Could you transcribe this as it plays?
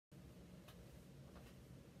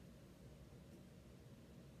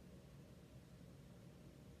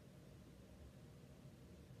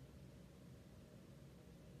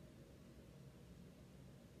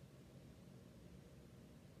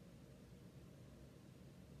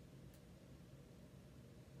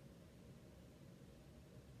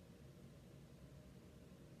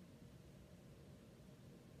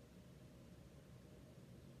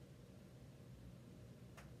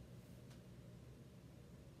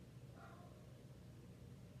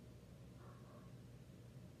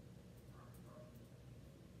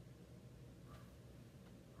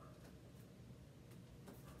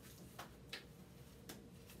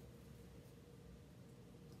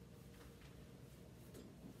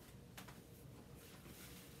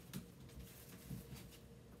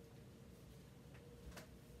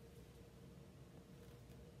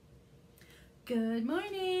Good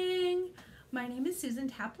morning! My name is Susan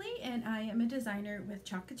Tapley and I am a designer with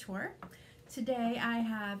Couture. Today I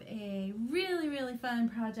have a really fun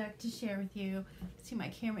project to share with you. See, my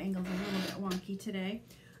camera angle is a little bit wonky today.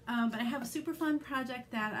 But I have a super fun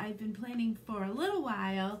project that I've been planning for a little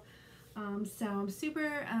while. So I'm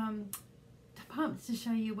super pumped to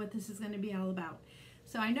show you what this is going to be all about.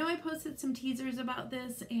 So I know I posted some teasers about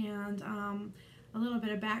this and a little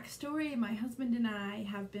bit of backstory. My husband and I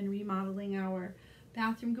have been remodeling our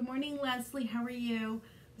bathroom. Good morning, Leslie. How are you?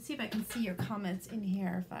 Let's see if I can see your comments in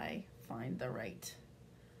here if I find the right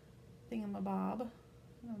thingamabob.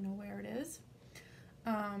 I don't know where it is.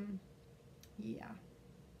 Yeah,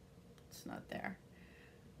 it's not there.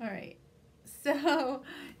 All right. So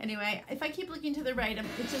anyway, if I keep looking to the right,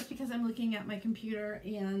 it's just because I'm looking at my computer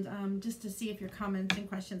and just to see if your comments and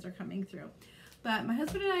questions are coming through. But my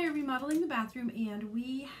husband and I are remodeling the bathroom, and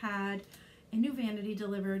we had a new vanity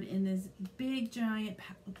delivered in this big giant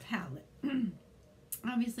pallet.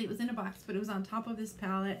 Obviously it was in a box, but it was on top of this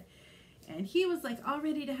pallet, and he was like all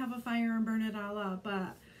ready to have a fire and burn it all up,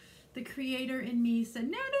 but the creator in me said,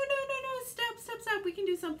 no, stop, we can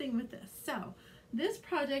do something with this. So this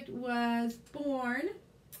project was born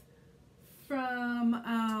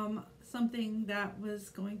from something that was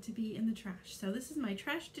going to be in the trash. So this is my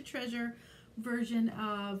trash to treasure version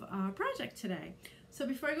of a project today. So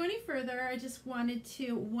before I go any further, I just wanted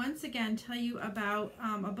to once again tell you about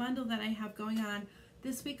a bundle that I have going on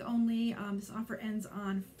this week only. This offer ends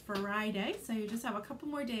on Friday, so you just have a couple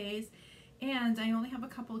more days, and I only have a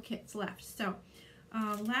couple of kits left. So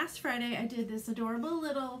last Friday I did this adorable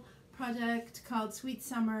little project called Sweet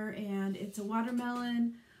Summer, and it's a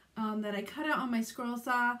watermelon that I cut out on my scroll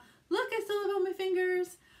saw. Look, I still have all my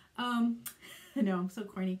fingers. I know, I'm so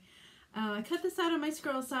corny. I cut this out on my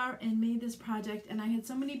scroll saw and made this project, and I had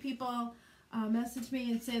so many people message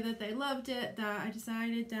me and say that they loved it that I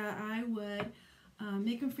decided that I would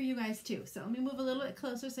make them for you guys too. So let me move a little bit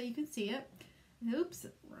closer so you can see it. Oops,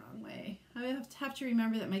 wrong way. I have to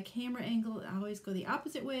remember that my camera angle, I always go the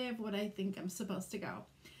opposite way of what I think I'm supposed to go.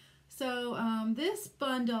 So this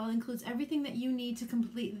bundle includes everything that you need to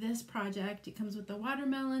complete this project. It comes with the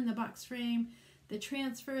watermelon, the box frame, the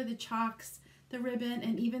transfer, the chalks, the ribbon,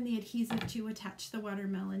 and even the adhesive to attach the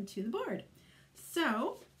watermelon to the board.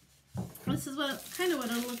 So this is kind of what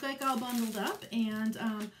it'll look like all bundled up, and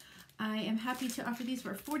I am happy to offer these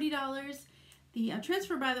for $40. The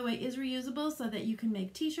transfer, by the way, is reusable so that you can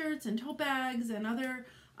make t-shirts and tote bags and other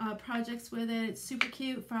projects with it. It's super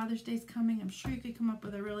cute. Father's Day's coming. I'm sure you could come up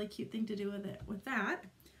with a really cute thing to do with that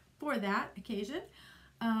for that occasion.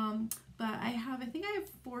 But I think I have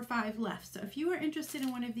 4 or 5 left. So if you are interested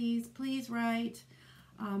in one of these, please write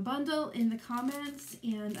bundle in the comments,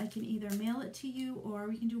 and I can either mail it to you or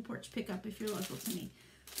we can do a porch pickup if you're local to me.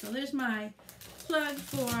 So there's my plug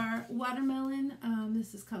for watermelon.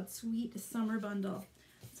 This is called Sweet Summer Bundle.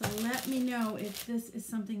 So let me know if this is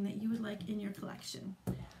something that you would like in your collection.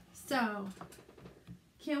 So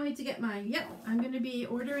can't wait to get mine. Yep, I'm going to be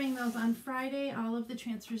ordering those on Friday, all of the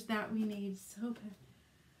transfers that we need. So good.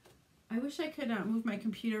 I wish I could move my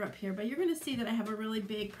computer up here, but you're going to see that I have a really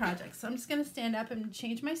big project. So I'm just going to stand up and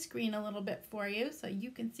change my screen a little bit for you so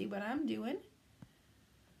you can see what I'm doing.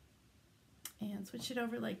 And switch it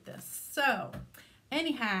over like this. So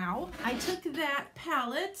anyhow, I took that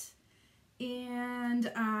palette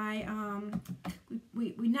and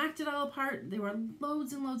we knocked it all apart. There were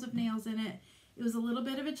loads and loads of nails in it. It was a little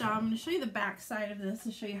bit of a job. I'm going to show you the back side of this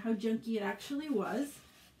to show you how junky it actually was.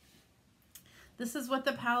 This is what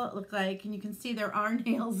the palette looked like, and you can see there are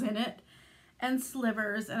nails in it and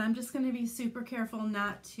slivers, and I'm just going to be super careful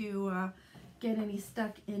not to get any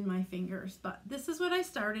stuck in my fingers. But this is what I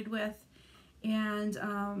started with, and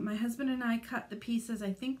my husband and I cut the pieces.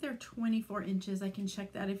 I think they're 24 inches. I can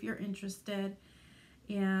check that if you're interested.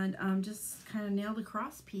 And just kind of nailed a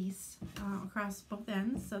cross piece across both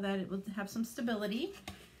ends so that it will have some stability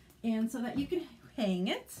and so that you can hang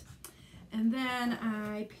it. And then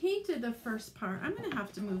I painted the first part. I'm going to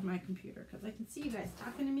have to move my computer because I can see you guys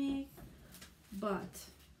talking to me, but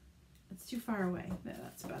it's too far away. Yeah,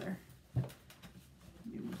 that's better. Let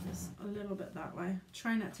me move this a little bit that way.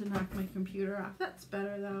 Try not to knock my computer off. That's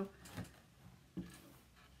better though.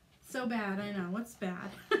 So bad, I know. What's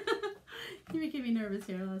bad? You're making me nervous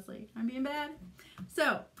here, Leslie. I'm being bad.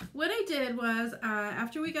 So what I did was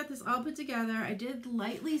after we got this all put together, I did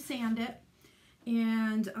lightly sand it.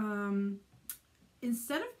 And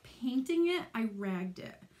instead of painting it, I ragged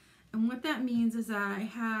it. And what that means is that I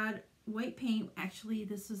had white paint. Actually,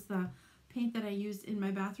 this is the paint that I used in my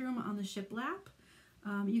bathroom on the shiplap.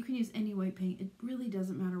 You can use any white paint. It really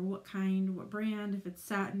doesn't matter what kind, what brand, if it's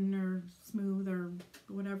satin or smooth or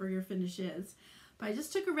whatever your finish is. But I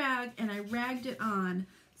just took a rag and I ragged it on.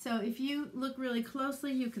 So if you look really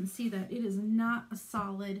closely, you can see that it is not a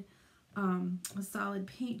solid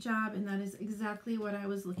paint job, and that is exactly what I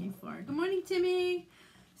was looking for. Good morning, Timmy.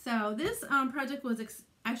 So this project was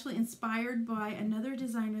actually inspired by another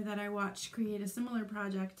designer that I watched create a similar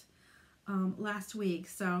project last week.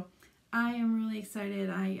 So I am really excited.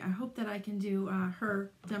 I hope that I can do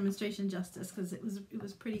her demonstration justice, because it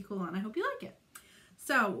was pretty cool, and I hope you like it.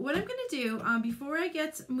 So what I'm going to do, before I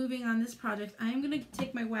get moving on this project, I am going to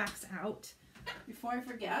take my wax out before I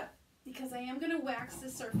forget, because I am going to wax the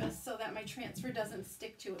surface so that my transfer doesn't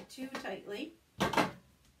stick to it too tightly.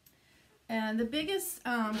 And the biggest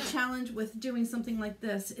challenge with doing something like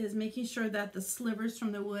this is making sure that the slivers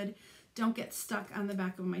from the wood don't get stuck on the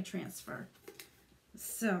back of my transfer.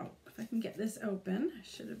 So if I can get this open, I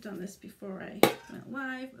should have done this before I went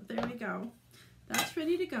live, but there we go. That's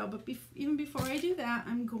ready to go, but even before I do that,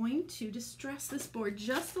 I'm going to distress this board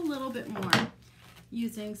just a little bit more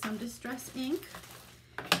using some distress ink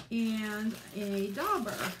and a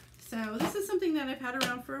dauber. So this is something that I've had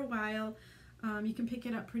around for a while. You can pick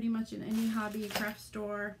it up pretty much in any hobby craft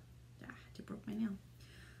store. Ah, I broke my nail.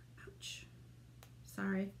 Ouch.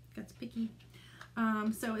 Sorry, got picky.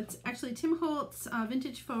 So it's actually Tim Holtz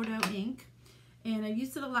Vintage Photo ink, and I've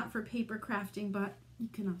used it a lot for paper crafting, but you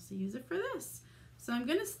can also use it for this. So I'm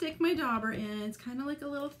going to stick my dauber in. It's kind of like a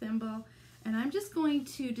little thimble, and I'm just going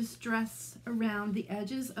to distress around the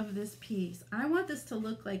edges of this piece. I want this to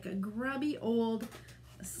look like a grubby old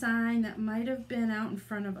sign that might have been out in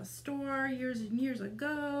front of a store years and years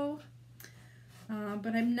ago.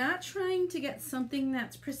 But I'm not trying to get something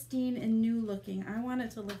that's pristine and new looking. I want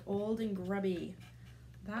it to look old and grubby.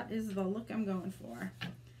 That is the look I'm going for.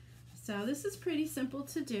 So this is pretty simple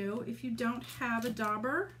to do. If you don't have a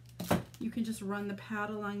dauber, you can just run the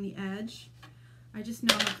pad along the edge. I just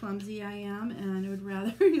know how clumsy I am, and I would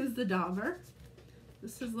rather use the dauber.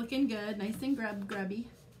 This is looking good, nice and grubby.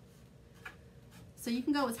 So you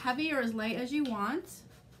can go as heavy or as light as you want.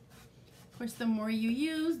 Of course, the more you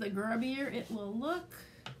use, the grubbier it will look.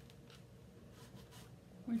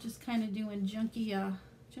 We're just kind of doing junky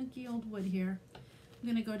old wood here. I'm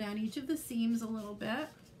going to go down each of the seams a little bit.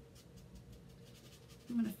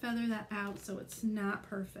 I'm going to feather that out so it's not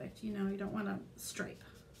perfect. You know, you don't want to stripe.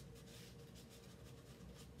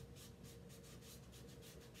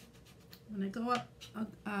 When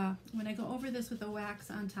I go over this with the wax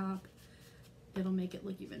on top, it'll make it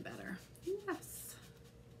look even better. Yes.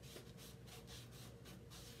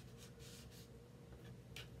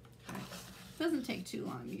 Okay. Doesn't take too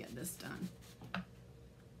long to get this done.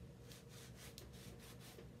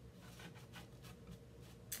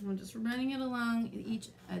 I'm just running it along each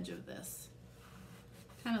edge of this.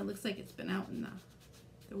 Kind of looks like it's been out in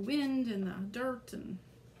the wind and the dirt and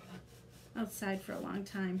outside for a long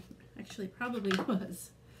time. Actually, probably was,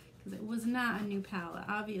 because it was not a new palette.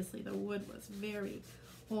 Obviously, the wood was very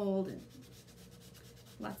old and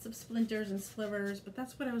lots of splinters and slivers, but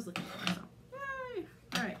that's what I was looking for. So, yay!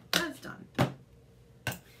 All right, that's done.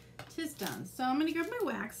 Tis done. So I'm going to grab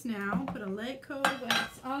my wax now, put a light coat of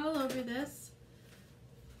wax all over this.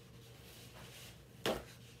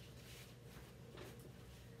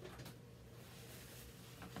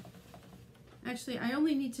 Actually, I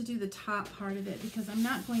only need to do the top part of it because I'm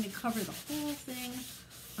not going to cover the whole thing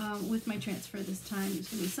with my transfer this time. There's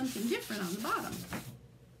going to be something different on the bottom.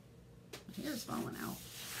 My hair's falling out.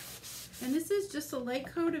 And this is just a light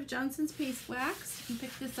coat of Johnson's Paste Wax. You can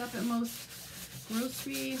pick this up at most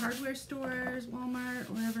grocery, hardware stores, Walmart,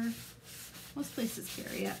 wherever. Most places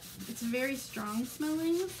carry it. It's very strong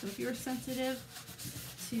smelling, so if you're sensitive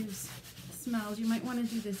to smells, you might want to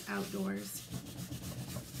do this outdoors.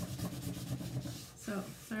 So,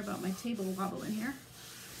 sorry about my table wobbling here.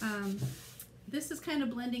 This is kind of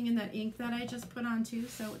blending in that ink that I just put on too,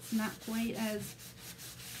 so it's not quite as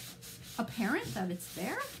apparent that it's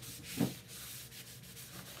there.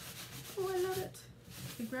 Oh, I love it.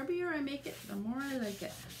 The grubbier I make it, the more I like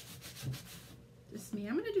it. Just me.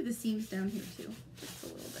 I'm going to do the seams down here too, just a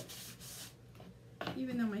little bit.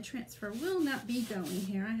 Even though my transfer will not be going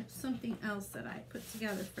here, I have something else that I put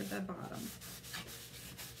together for the bottom.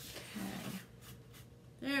 Okay.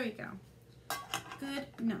 There we go. Good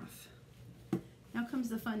enough. Now comes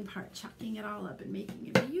the fun part, chucking it all up and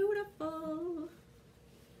making it beautiful.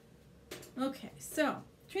 Okay, so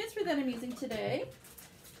transfer that I'm using today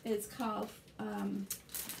is called, let's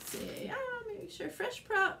see, make sure, Fresh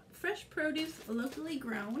Produce Locally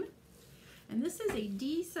Grown. And this is a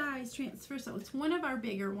D size transfer, so it's one of our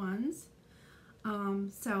bigger ones.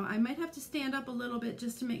 So I might have to stand up a little bit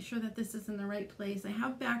just to make sure that this is in the right place. I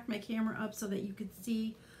have backed my camera up so that you could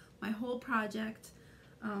see my whole project.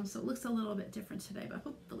 So it looks a little bit different today, but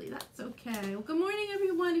hopefully that's okay. Well, good morning,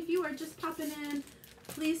 everyone. If you are just popping in,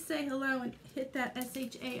 please say hello and hit that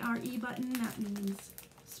S-H-A-R-E button. That means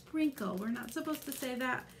sprinkle. We're not supposed to say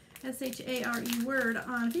that S-H-A-R-E word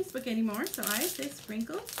on Facebook anymore, so I say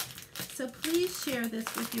sprinkle. So please share this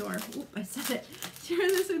with your, I said it, share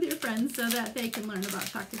this with your friends so that they can learn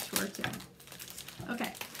about Couture too.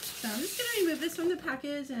 Okay, so I'm just going to remove this from the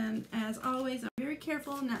package, and as always, I'm very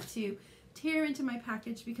careful not to tear into my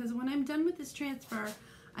package, because when I'm done with this transfer,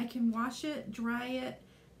 I can wash it, dry it,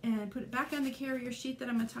 and put it back on the carrier sheet that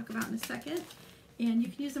I'm going to talk about in a second, and you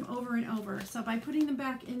can use them over and over. So by putting them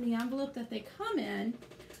back in the envelope that they come in,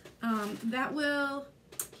 that will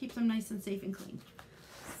keep them nice and safe and clean.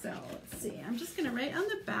 So let's see, I'm just going to write on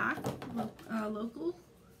the back, locally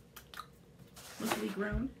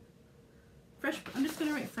grown, fresh, I'm just going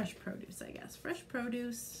to write fresh produce, I guess, fresh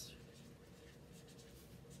produce.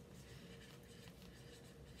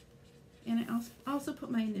 And I also put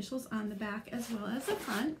my initials on the back as well as the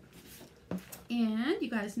front. And you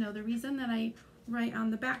guys know the reason that I write on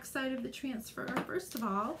the back side of the transfer, first of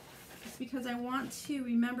all, is because I want to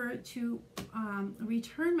remember to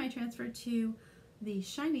return my transfer to the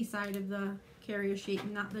shiny side of the carrier sheet,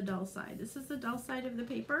 not the dull side. This is the dull side of the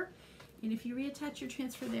paper, and if you reattach your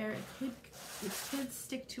transfer there, it could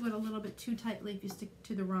stick to it a little bit too tightly if you stick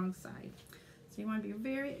to the wrong side. So you want to be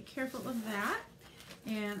very careful of that.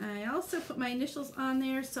 And I also put my initials on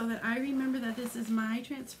there so that I remember that this is my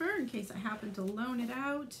transfer in case I happen to loan it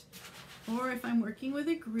out, or if I'm working with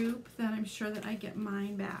a group, that I'm sure that I get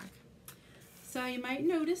mine back. So you might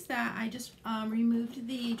notice that I just removed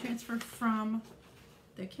the transfer from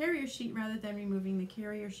the carrier sheet rather than removing the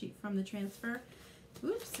carrier sheet from the transfer.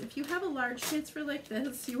 Oops, if you have a large transfer like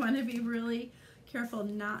this, you want to be really careful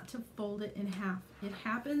not to fold it in half. It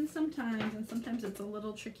happens sometimes, and sometimes it's a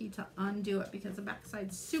little tricky to undo it because the back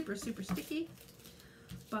side's super, super sticky.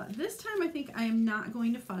 But this time I think I am not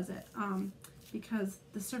going to fuzz it because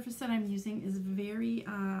the surface that I'm using is very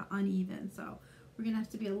uneven. So we're going to have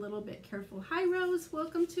to be a little bit careful. Hi, Rose.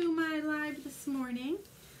 Welcome to my live this morning.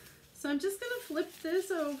 So I'm just going to flip this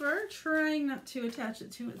over, trying not to attach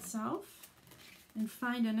it to itself, and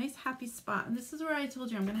find a nice happy spot. And this is where I told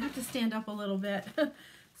you I'm going to have to stand up a little bit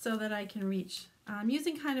so that I can reach. I'm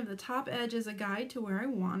using kind of the top edge as a guide to where I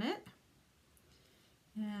want it.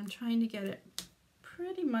 And I'm trying to get it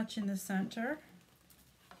pretty much in the center,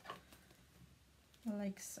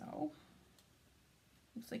 like so.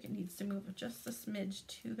 Looks like it needs to move just a smidge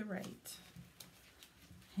to the right.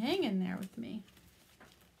 Hang in there with me.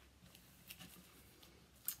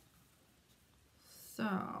 So,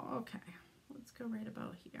 okay. Let's go right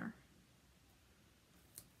about here.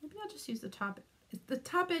 Maybe I'll just use the top. The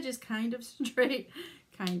top edge is kind of straight,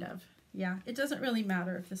 kind of. Yeah, it doesn't really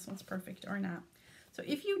matter if this one's perfect or not. So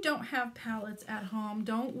if you don't have palettes at home,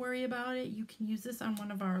 don't worry about it. You can use this on one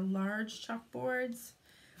of our large chalkboards.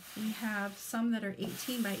 We have some that are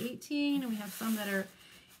 18 by 18, and we have some that are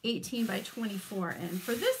 18 by 24. And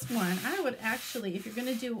for this one, I would actually, if you're going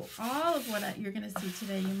to do all of what you're going to see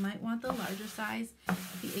today, you might want the larger size,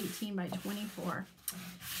 the 18 by 24.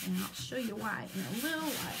 And I'll show you why in a little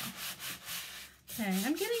while. Okay,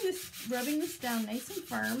 I'm getting this, rubbing this down nice and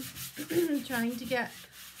firm, trying to get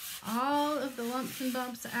all of the lumps and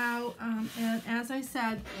bumps out. And as I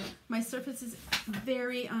said, my surface is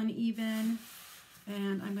very uneven,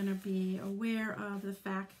 and I'm going to be aware of the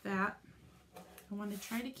fact that I want to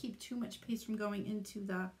try to keep too much paste from going into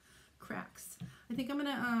the cracks. I think I'm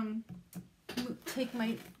going to take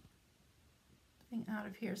my thing out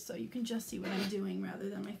of here so you can just see what I'm doing rather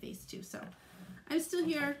than my face too. So I'm still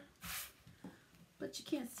here, but you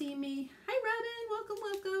can't see me. Hi, Robin. Welcome,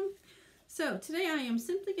 welcome. So today I am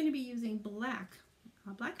simply going to be using black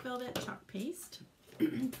velvet chalk paste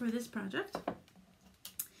for this project.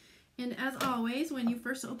 And as always, when you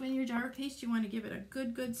first open your jar of paste, you want to give it a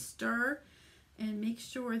good stir and make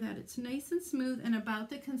sure that it's nice and smooth and about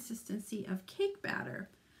the consistency of cake batter.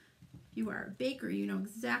 If you are a baker, you know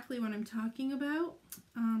exactly what I'm talking about.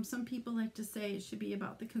 Some people like to say it should be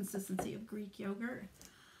about the consistency of Greek yogurt.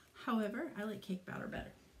 However, I like cake batter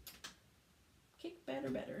better. Cake batter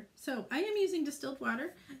better. So I am using distilled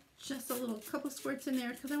water, just a little couple squirts in there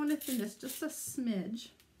because I want to thin this just a smidge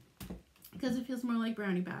because it feels more like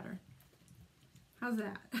brownie batter. How's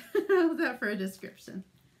that? How's that for a description?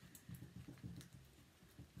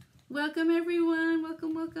 Welcome everyone,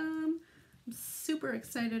 welcome, welcome. I'm super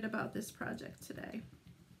excited about this project today.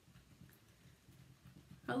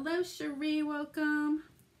 Hello Cherie, welcome.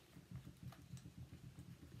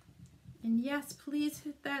 And yes, please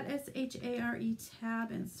hit that SHARE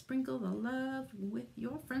tab and sprinkle the love with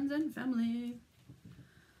your friends and family.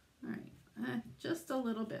 All right, just a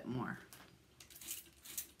little bit more.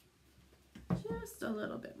 Just a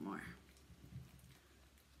little bit more.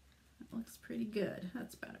 That looks pretty good.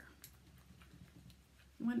 That's better.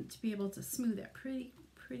 You want it to be able to smooth it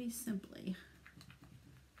pretty simply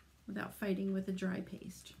without fighting with a dry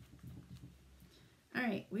paste. All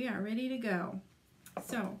right, we are ready to go.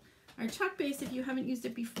 So our chalk base, if you haven't used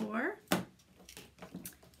it before,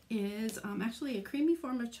 is actually a creamy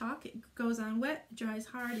form of chalk. It goes on wet, dries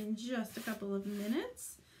hard in just a couple of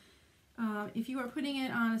minutes. If you are putting it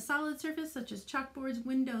on a solid surface such as chalkboards,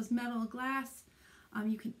 windows, metal, glass,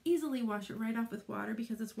 you can easily wash it right off with water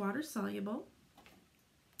because it's water soluble.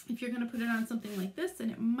 If you're going to put it on something like this and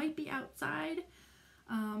it might be outside,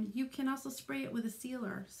 you can also spray it with a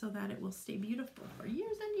sealer so that it will stay beautiful for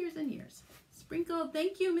years and years and years. Sprinkle.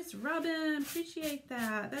 Thank you, Miss Robin. Appreciate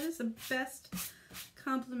that. That is the best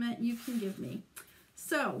compliment you can give me.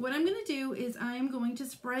 So what I'm going to do is I am going to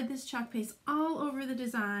spread this chalk paste all over the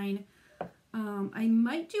design. I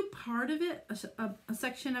might do part of it, a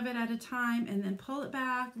section of it at a time, and then pull it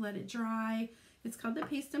back, let it dry. It's called the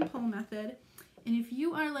paste and pull method. And if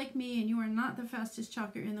you are like me and you are not the fastest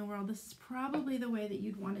chalker in the world, this is probably the way that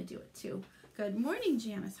you'd want to do it too. Good morning,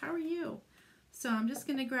 Janice. How are you? So I'm just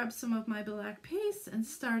going to grab some of my black paste and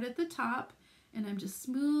start at the top, and I'm just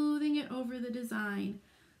smoothing it over the design.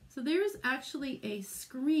 So there's actually a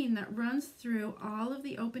screen that runs through all of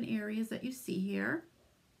the open areas that you see here.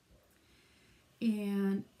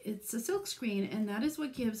 And it's a silk screen, and that is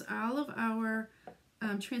what gives all of our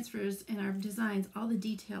transfers and our designs all the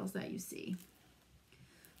details that you see.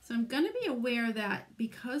 So I'm going to be aware that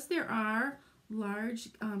because there are large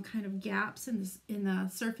kind of gaps in the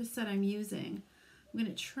surface that I'm using, I'm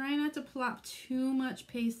going to try not to plop too much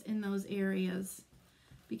paste in those areas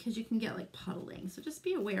because you can get like puddling. So just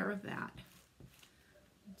be aware of that.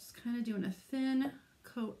 I'm just kind of doing a thin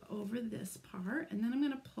coat over this part, and then I'm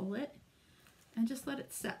going to pull it and just let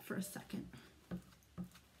it set for a second.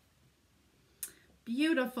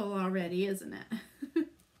 Beautiful already, isn't it?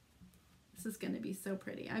 This is going to be so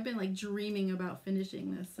pretty. I've been like dreaming about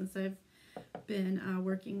finishing this since I've been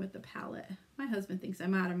working with the palette. My husband thinks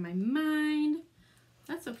I'm out of my mind.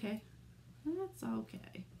 That's okay. That's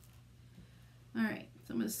okay. All right,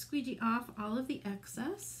 so I'm going to squeegee off all of the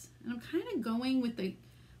excess, and I'm kind of going with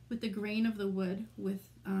the grain of the wood with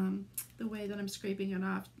the way that I'm scraping it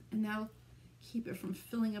off, and that'll keep it from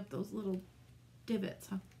filling up those little divots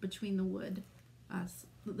between the wood,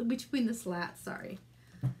 between the slats. Sorry,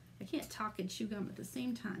 I can't talk and chew gum at the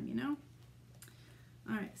same time, you know.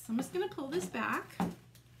 All right, so I'm just going to pull this back.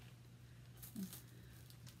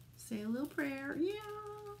 Say a little prayer. Yeah.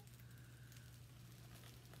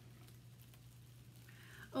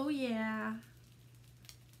 Oh yeah.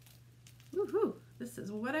 Woohoo. This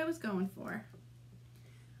is what I was going for.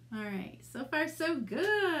 All right, so far so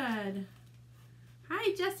good.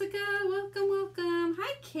 Hi Jessica, welcome, welcome.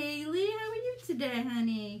 Hi Kaylee, how are you today,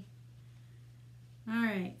 honey? All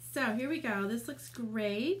right, so here we go. This looks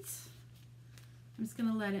great. I'm just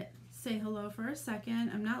gonna let it say hello for a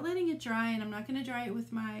second. I'm not letting it dry, and I'm not gonna dry it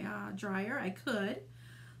with my dryer. I could,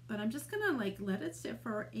 but I'm just gonna like let it sit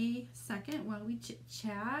for a second while we chit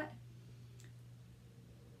chat.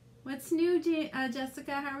 What's new,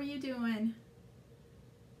 Jessica? How are you doing?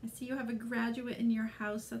 I see you have a graduate in your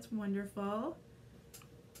house. That's wonderful.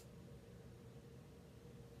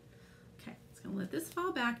 Okay, just gonna let this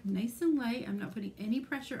fall back nice and light. I'm not putting any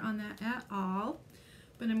pressure on that at all,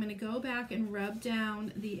 but I'm gonna go back and rub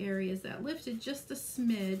down the areas that lifted just a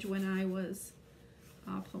smidge when I was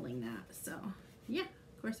pulling that. So yeah,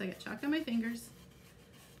 of course I got chalk on my fingers.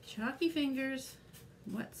 Chalky fingers.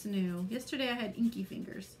 What's new? Yesterday I had inky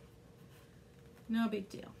fingers. No big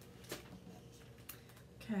deal.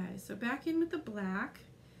 Okay, so back in with the black,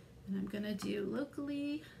 and I'm gonna do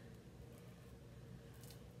locally.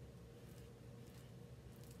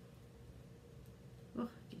 Oh,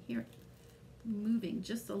 I can hear it moving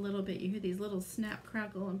just a little bit. You hear these little snap,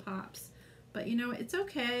 crackle, and pops. But you know, it's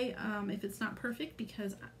okay if it's not perfect,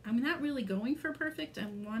 because I'm not really going for perfect.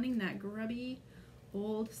 I'm wanting that grubby,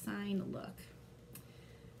 old sign look.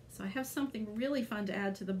 So I have something really fun to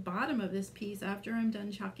add to the bottom of this piece after I'm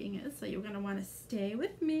done chalking it, so you're going to want to stay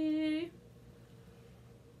with me.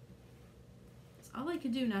 It's all I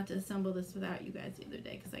could do not to assemble this without you guys the other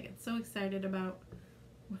day, because I get so excited about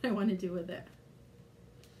what I want to do with it.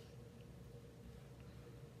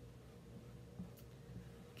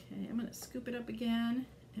 Okay, I'm going to scoop it up again,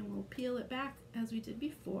 and we'll peel it back as we did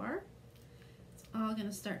before. It's all going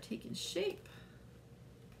to start taking shape.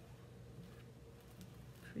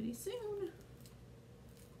 pretty soon.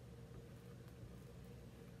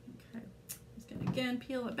 Okay, just gonna again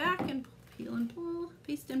peel it back and peel and pull,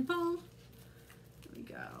 paste and pull. There we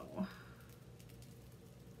go.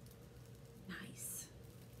 Nice.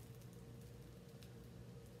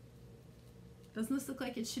 Doesn't this look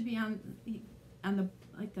like it should be on the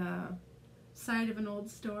like the side of an old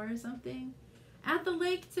store or something? At the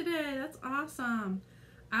lake today. That's awesome.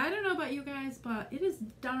 I don't know about you guys, but it is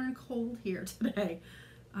darn cold here today.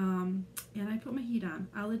 And I put my heat on.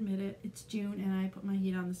 I'll admit it. It's June and I put my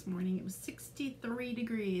heat on this morning. It was 63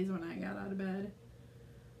 degrees when I got out of bed.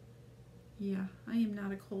 Yeah, I am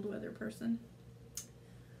not a cold weather person.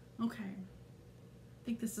 Okay. I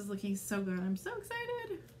think this is looking so good. I'm so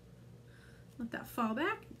excited. Let that fall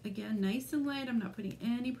back. Again, nice and light. I'm not putting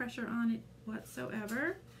any pressure on it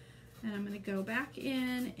whatsoever. And I'm going to go back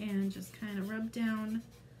in and just kind of rub down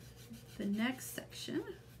the next section.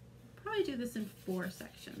 Probably do this in 4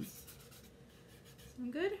 sections.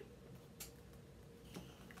 Sound good?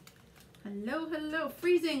 Hello, hello.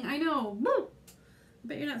 Freezing, I know. Woo! I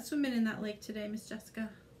bet you're not swimming in that lake today, Miss Jessica.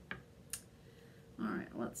 All right,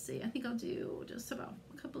 let's see. I think I'll do just about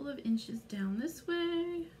a couple of inches down this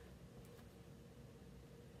way.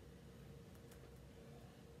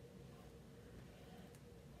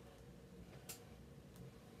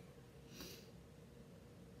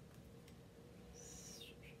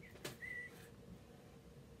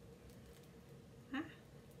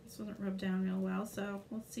 This wasn't rubbed down real well, so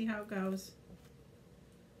let's see how it goes.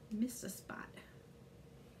 Missed a spot.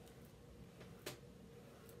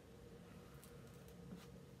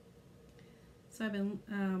 So I've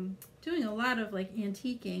been doing a lot of like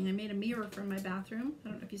antiquing. I made a mirror from my bathroom. I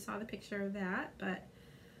don't know if you saw the picture of that, but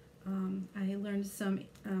I learned some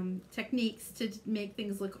techniques to make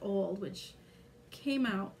things look old, which came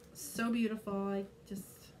out so beautiful.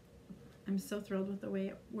 I'm so thrilled with the way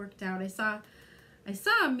it worked out. I saw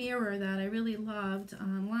a mirror that I really loved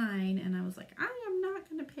online, and I was like, I am not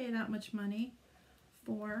going to pay that much money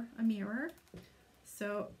for a mirror.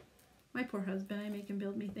 So my poor husband, I make him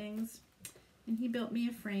build me things, and he built me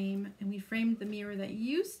a frame, and we framed the mirror that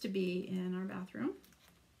used to be in our bathroom,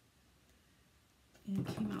 and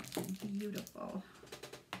it came out beautiful.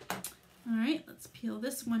 All right, let's peel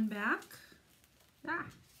this one back.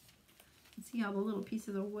 See how the little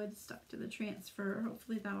pieces of wood stuck to the transfer.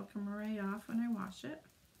 Hopefully that'll come right off when I wash it.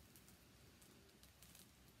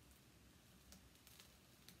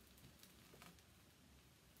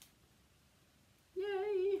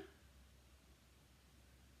 Yay!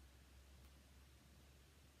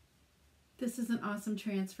 This is an awesome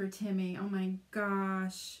transfer, Timmy. Oh my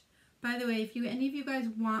gosh. By the way, if any of you guys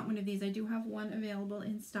want one of these, I do have one available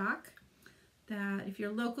in stock. That if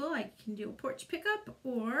you're local, I can do a porch pickup,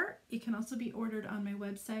 or it can also be ordered on my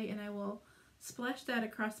website, and I will splash that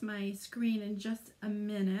across my screen in just a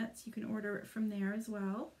minute. You can order it from there as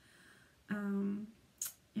well, and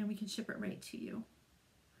we can ship it right to you.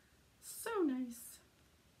 So nice.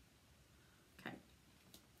 Okay.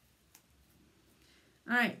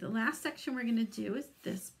 All right, the last section we're going to do is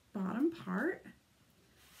this bottom part,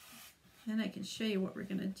 and I can show you what we're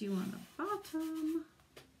going to do on the bottom.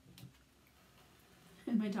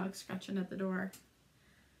 And my dog's scratching at the door.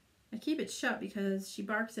 I keep it shut because she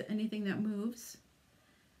barks at anything that moves.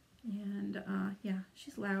 And yeah,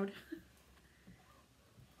 she's loud.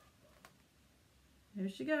 There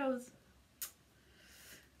she goes.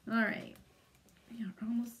 All right, we are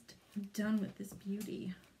almost done with this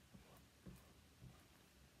beauty.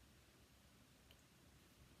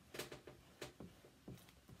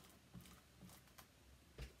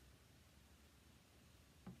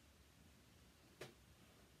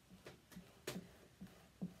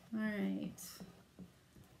 Alright,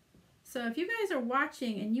 so if you guys are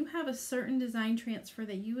watching and you have a certain design transfer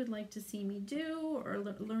that you would like to see me do, or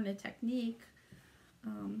learn a technique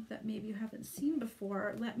that maybe you haven't seen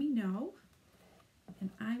before, let me know and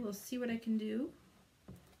I will see what I can do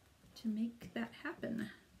to make that happen.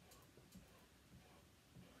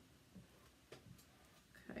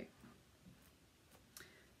 Okay,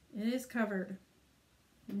 it is covered.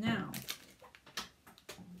 Now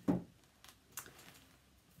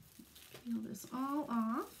peel this all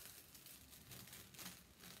off.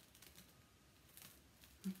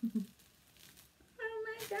 Oh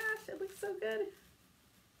my gosh, it looks so good.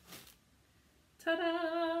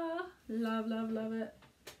 Ta-da! Love, love, love it.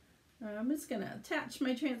 I'm just going to attach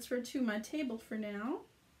my transfer to my table for now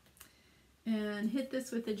and hit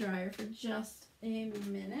this with the dryer for just a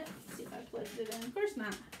minute. Let's see if I plugged it in. Of course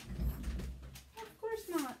not. Of course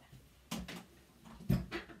not.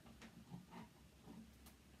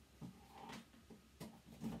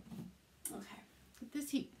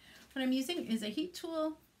 what I'm using is a heat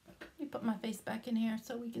tool. Let me put my face back in here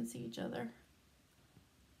so we can see each other.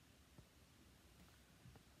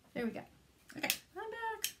 There we go. Okay, I'm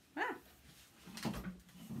back. Wow.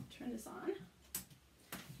 Turn this on.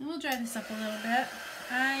 And we'll dry this up a little bit.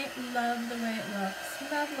 I love the way it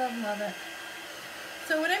looks. Love, love, love it.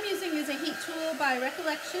 So what I'm using is a heat tool by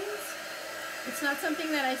Recollections. It's not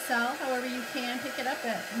something that I sell, however you can pick it up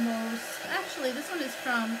at most. Actually, this one is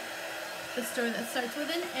from the store that starts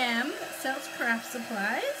with an M, that sells craft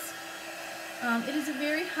supplies. It is a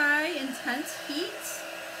very high, intense heat,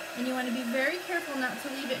 and you want to be very careful not to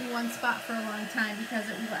leave it in one spot for a long time because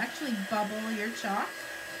it will actually bubble your chalk.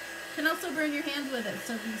 You can also burn your hands with it,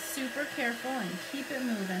 so be super careful and keep it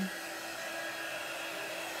moving.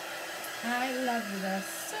 I love this.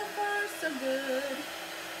 So far, so good.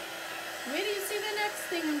 Wait till you see the next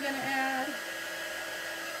thing I'm going to add.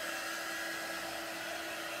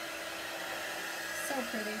 So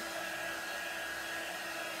pretty.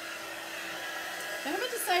 I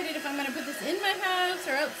haven't decided if I'm going to put this in my house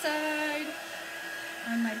or outside,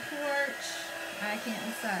 on my porch. I can't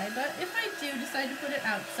decide. But if I do decide to put it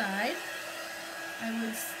outside, I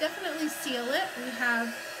would definitely seal it. We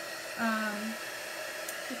have,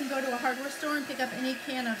 you can go to a hardware store and pick up any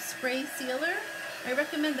can of spray sealer. I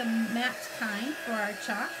recommend the matte kind for our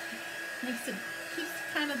chalk. Keeps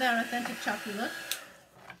kind of that authentic chalky look.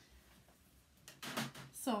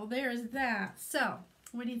 So there's that. So,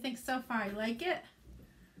 what do you think so far? You like it?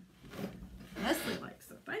 Leslie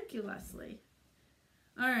likes it. Thank you, Leslie.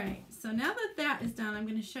 Alright, so now that that is done, I'm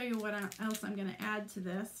going to show you what else I'm going to add to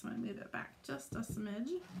this. I'm going to move it back just a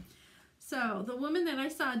smidge. So, the woman that I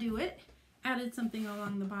saw do it added something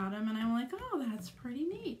along the bottom, and I'm like, oh, that's pretty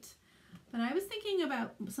neat. But I was thinking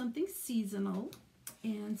about something seasonal,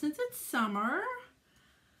 and since it's summer,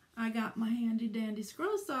 I got my handy dandy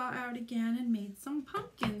scroll saw out again and made some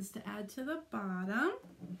pumpkins to add to the bottom.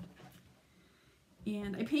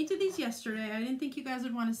 And I painted these yesterday. I didn't think you guys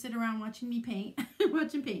would want to sit around watching me paint,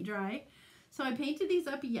 watching paint dry. So I painted these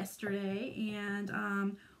up yesterday,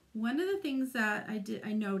 and one of the things that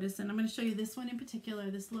I noticed, and I'm going to show you this one in particular,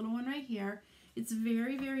 this little one right here, it's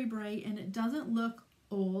very, very bright, and it doesn't look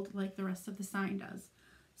old like the rest of the sign does.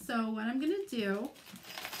 So what I'm going to do,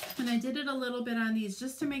 and I did it a little bit on these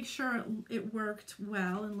just to make sure it worked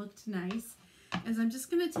well and looked nice, is I'm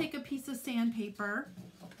just going to take a piece of sandpaper,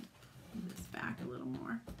 move this back a little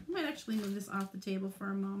more. I might actually move this off the table for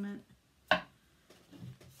a moment.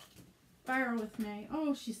 Bear with me.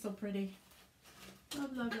 Oh, she's so pretty.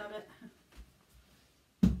 Love, love, love it.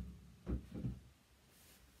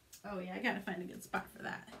 Oh yeah, I gotta find a good spot for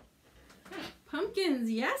that. Pumpkins,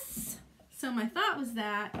 yes. So my thought was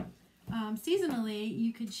that seasonally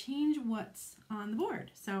you could change what's on the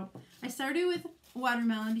board. So I started with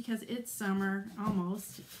watermelon because it's summer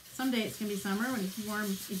almost. Someday it's gonna be summer when it's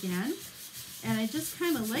warm again. And I just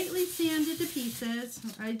kind of lightly sanded to pieces.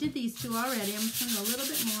 I did these two already. I'm just gonna go a little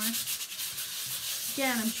bit more.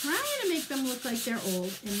 Again, I'm trying to make them look like they're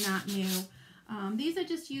old and not new. These I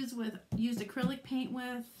just used acrylic paint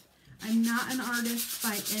with. I'm not an artist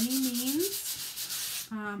by any means.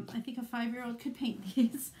 I think a 5-year-old could paint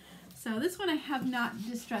these. So this one I have not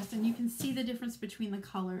distressed, and you can see the difference between the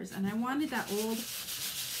colors. And I wanted that old,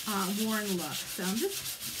 worn look. So I'm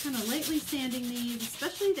just kind of lightly sanding these,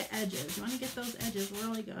 especially the edges. You want to get those edges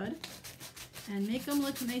really good and make them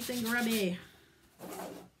look nice and grubby.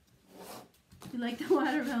 You like the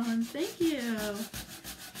watermelons? Thank you.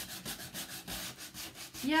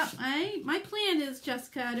 Yeah, my plan is,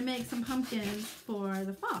 Jessica, to make some pumpkins for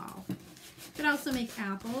the fall. You could also make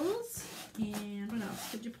apples. And what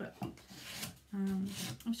else could you put? I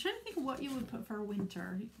was trying to think of what you would put for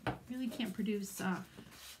winter. You really can't produce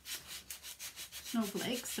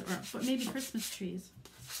snowflakes, but maybe Christmas trees.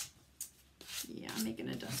 Yeah, I'm making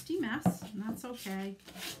a dusty mess, and that's okay.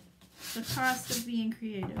 The cost of being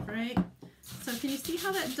creative, right? So can you see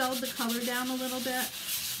how that dulled the color down a little bit?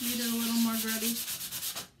 Made it a little more grubby.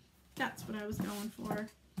 That's what I was going for.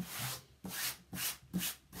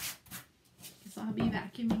 Guess I'll be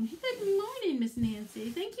vacuuming. Good morning, Miss Nancy.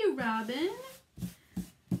 Thank you, Robin.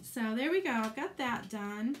 So there we go. Got that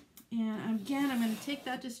done. And again, I'm going to take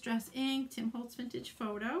that Distress ink, Tim Holtz Vintage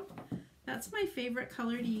Photo. That's my favorite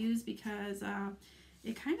color to use because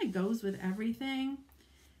it kind of goes with everything.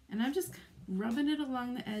 And I'm just rubbing it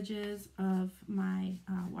along the edges of my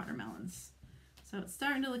watermelons. So it's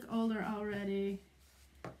starting to look older already.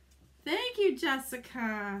 Thank you,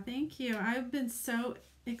 Jessica. Thank you. I've been so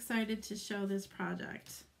excited to show this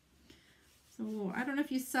project. So I don't know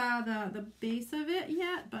if you saw the base of it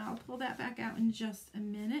yet, but I'll pull that back out in just a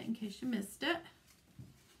minute in case you missed it.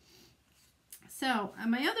 So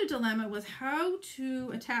my other dilemma was how to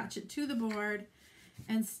attach it to the board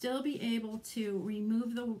and still be able to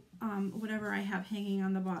remove the whatever I have hanging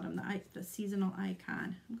on the bottom, the seasonal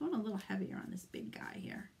icon. I'm going a little heavier on this big guy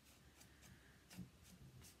here.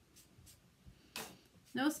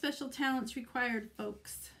 No special talents required,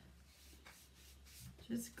 folks.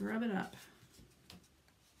 Just grub it up.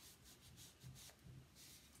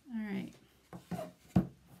 All right.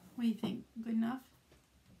 What do you think? Good enough?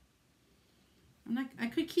 I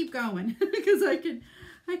could keep going because I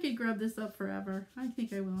could grub this up forever. I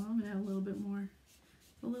think I will. I'm gonna add a little bit more.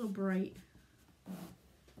 It's a little bright.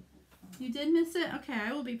 You did miss it? Okay,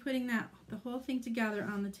 I will be putting the whole thing together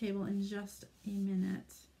on the table in just a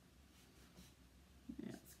minute.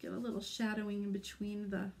 Yeah, let's get a little shadowing in between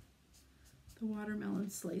the watermelon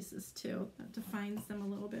slices too. That defines them a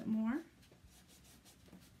little bit more.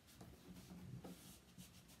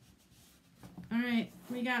 All right,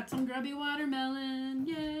 we got some grubby watermelon,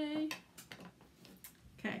 yay.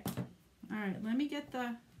 Okay, all right, let me get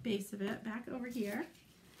the base of it back over here.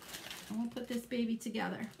 And we'll put this baby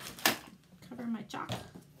together. Cover my chalk.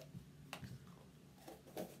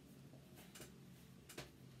 All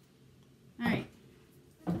right,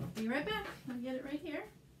 be right back. I'll get it right here.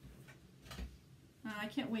 I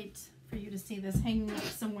can't wait for you to see this hanging up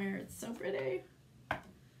somewhere. It's so pretty. All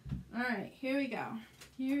right, here we go.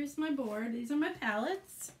 Here's my board. These are my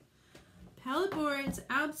pallets. Pallet boards,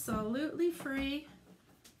 absolutely free,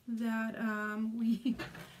 that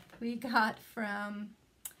we got from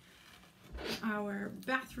our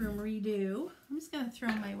bathroom redo. I'm just gonna throw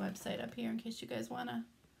my website up here in case you guys wanna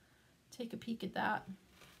take a peek at that.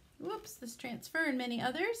 Whoops, this transfer and many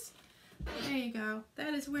others. There you go.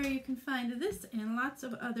 That is where you can find this and lots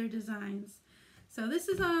of other designs. So this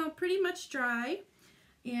is all pretty much dry,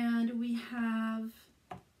 and we have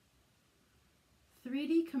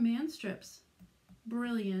 3D command strips.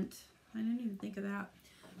 Brilliant. I didn't even think of that.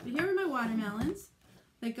 But here are my watermelons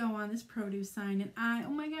that go on this produce sign, and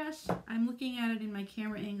oh my gosh, I'm looking at it in my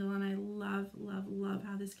camera angle, and I love, love, love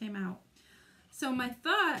how this came out. So my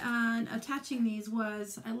thought on attaching these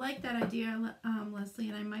was, I like that idea, Leslie,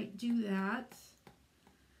 and I might do that.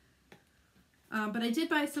 But I did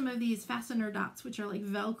buy some of these fastener dots, which are like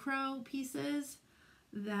Velcro pieces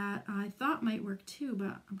that I thought might work too,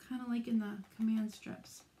 but I'm kind of liking the command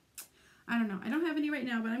strips. I don't know. I don't have any right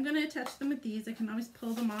now, but I'm going to attach them with these. I can always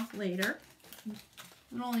pull them off later.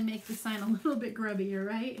 It'll only make the sign a little bit grubbier,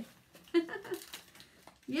 right?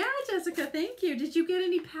 Yeah, Jessica, thank you. Did you get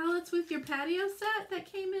any pallets with your patio set that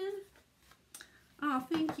came in? Oh,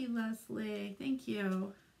 thank you, Leslie. Thank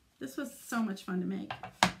you. This was so much fun to make.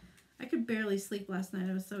 I could barely sleep last night.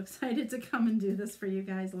 I was so excited to come and do this for you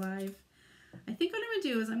guys live. I think what I'm going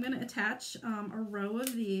to do is I'm going to attach a row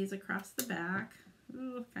of these across the back.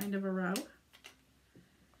 Ooh, kind of a row.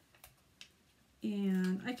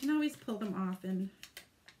 And I can always pull them off and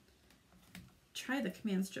try the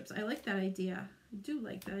command strips. I like that idea. I do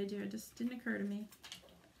like that idea. It just didn't occur to me.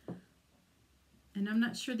 And I'm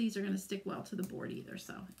not sure these are going to stick well to the board either,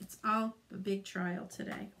 so it's all a big trial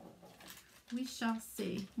today. We shall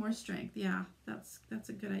see. More strength. Yeah, that's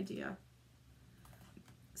a good idea.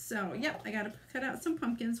 So, yep, I got to cut out some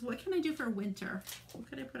pumpkins. What can I do for winter? What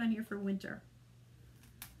could I put on here for winter?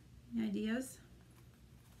 Any ideas?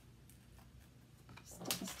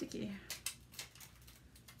 Sticky, sticky.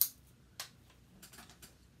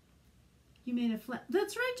 You made a flag.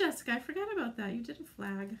 That's right, Jessica. I forgot about that. You did a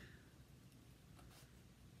flag.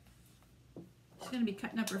 She's going to be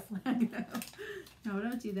cutting up her flag, though. No,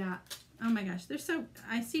 don't do that. Oh my gosh. They're so...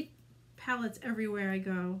 I see pallets everywhere I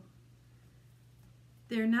go.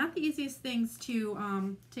 They're not the easiest things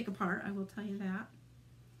to take apart. I will tell you that.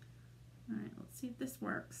 All right, let's see if this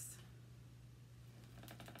works.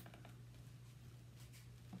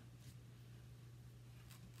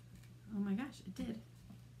 Oh my gosh, it did.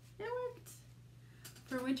 It worked.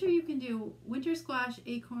 For winter, you can do winter squash,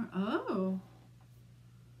 acorn. Oh.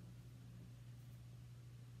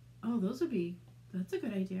 Oh, those would be, that's a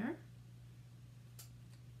good idea.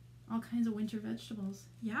 All kinds of winter vegetables.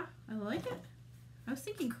 Yeah, I like it. I was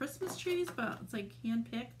thinking Christmas trees, but it's like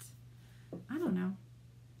hand-picked. I don't know.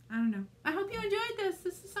 I don't know. I hope you enjoyed this.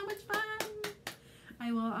 This is so much fun.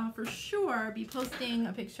 I will for sure be posting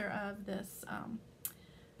a picture of this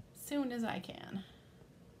soon as I can.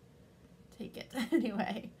 Take it.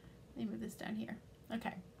 Anyway, let me move this down here.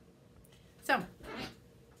 Okay. So,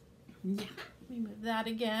 yeah. Let me move that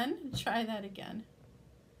again. Try that again.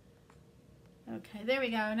 Okay, there we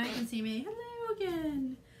go. Now you can see me. Hello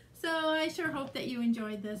again. So I sure hope that you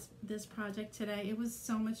enjoyed this project today. It was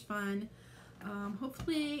so much fun.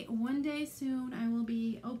 hopefully one day soon I will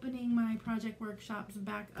be opening my project workshops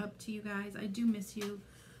back up to you guys. I do miss you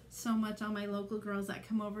so much, all my local girls that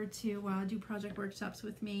come over to do project workshops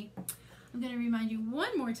with me. I'm going to remind you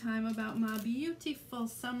one more time about my beautiful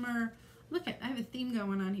summer, look at, I have a theme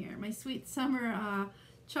going on here, my sweet summer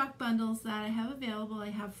chalk bundles that I have available. I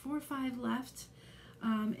have 4 or 5 left,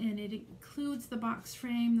 and it includes the box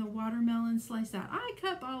frame, the watermelon slice that I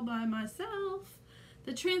cut all by myself,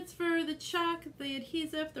 the transfer, the chalk, the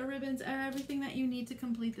adhesive, the ribbons, everything that you need to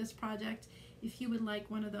complete this project. If you would like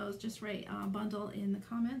one of those, just write bundle in the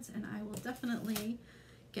comments and I will definitely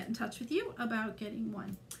get in touch with you about getting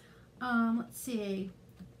one. Let's see,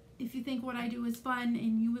 if you think what I do is fun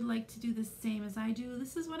and you would like to do the same as I do,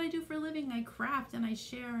 this is what I do for a living. I craft and I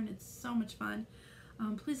share and it's so much fun.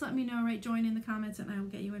 Please let me know, right? Join in the comments and I will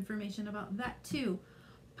get you information about that too.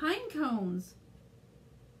 Pine cones.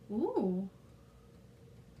 Ooh,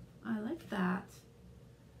 I like that.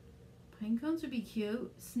 Pine cones would be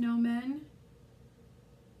cute. Snowmen.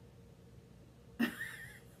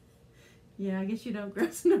 Yeah, I guess you don't grow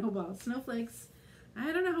snowballs. Snowflakes.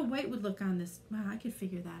 I don't know how white would look on this. Wow, I could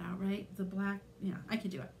figure that out, right? The black, yeah, I could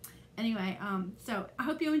do it. Anyway, so I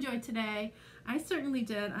hope you enjoyed today. I certainly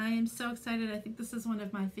did. I am so excited. I think this is one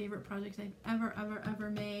of my favorite projects I've ever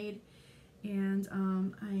made. And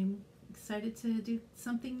I'm excited to do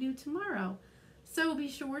something new tomorrow. So be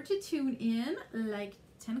sure to tune in like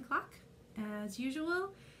 10 o'clock as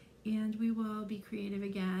usual. And we will be creative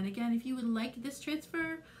again. Again, if you would like this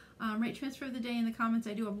transfer, write transfer of the day in the comments.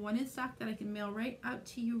 I do have one in stock that I can mail right out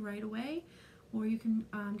to you right away, or you can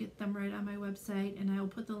get them right on my website, and I will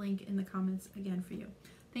put the link in the comments again for you.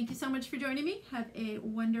 Thank you so much for joining me. Have a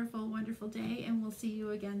wonderful, wonderful day, and we'll see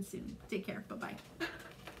you again soon. Take care. Bye-bye.